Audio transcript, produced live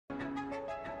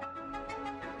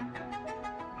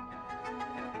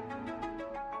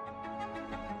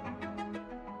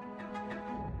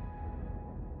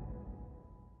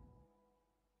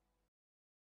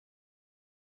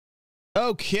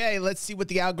Okay, let's see what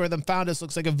the algorithm found us.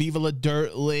 Looks like a Viva La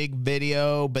Dirt League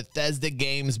video. Bethesda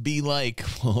games be like.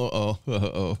 Hey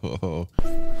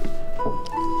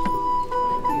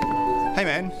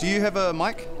man, do you have a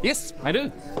mic? Yes, I do.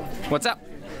 What's up?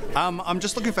 I'm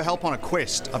just looking for help on a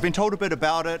quest. I've been told a bit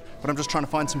about it, but I'm just trying to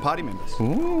find some party members.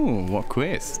 Ooh, what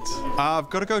quest? I've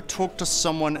got to go talk to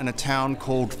someone in a town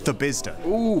called Bethesda.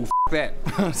 Ooh, that.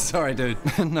 Sorry, dude.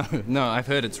 No, I've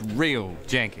heard it's real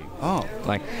janky. Oh.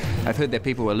 Like, I've heard that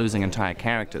people are losing entire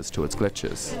characters to its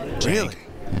glitches. Really?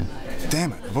 Yeah.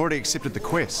 Damn it, I've already accepted the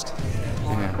quest.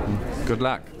 Yeah. Good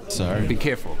luck. Sorry. Be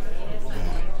careful.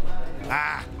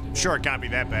 Ah, sure it can't be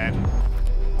that bad.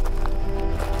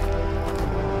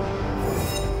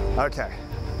 Okay,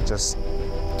 just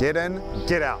get in,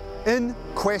 get out. In,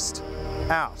 quest,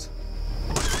 out.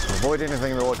 Avoid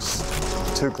anything that looks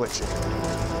too glitchy. If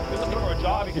you're looking for a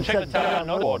job, you can check the town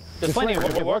notice board. There's plenty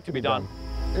of work to be done.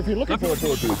 If you're looking for a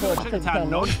job, Check the town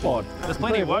notice board. There's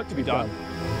plenty of work to be done.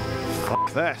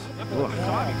 Fuck that.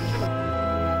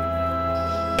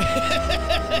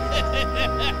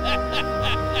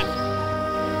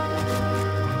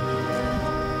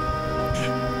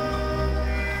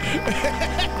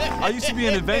 I used to be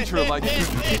an adventurer like you. I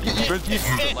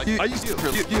used to be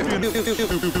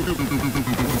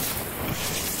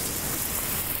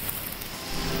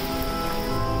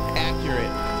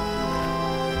Accurate.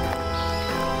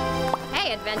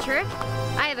 Hey, adventurer.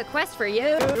 I have a quest for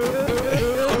you.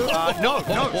 No,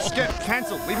 skip,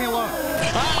 cancel, leave me alone.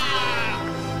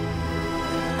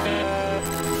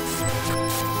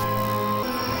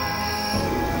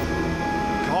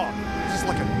 God, this is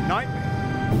like a nightmare.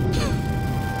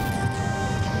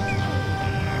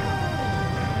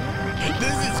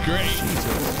 This is great.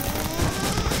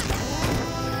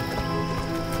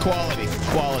 Quality.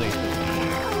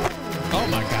 Oh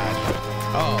my God.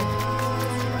 Oh.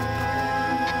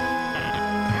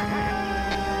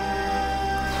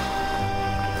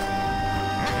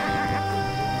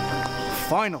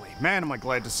 Finally, man, am I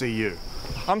glad to see you.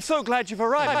 I'm so glad you've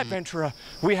arrived, adventurer.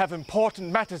 We have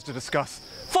important matters to discuss.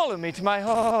 Follow me to my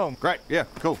home. Great, yeah,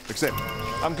 cool, accept.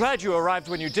 I'm glad you arrived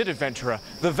when you did, adventurer.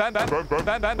 The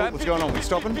What's going on, we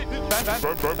stopping? Oh,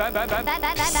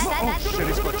 shit,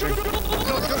 he's glitching.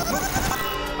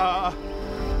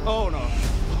 Oh no.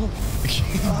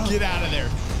 Get out of there.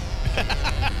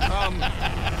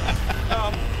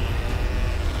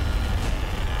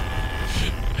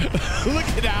 Look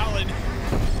at Alan.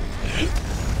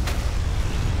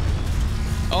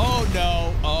 Oh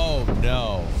no. Oh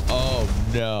no. Oh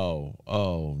no.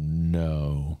 Oh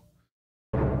no.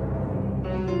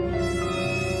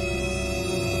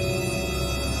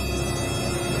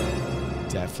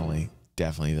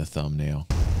 Definitely the thumbnail.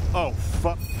 Oh,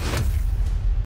 fuck.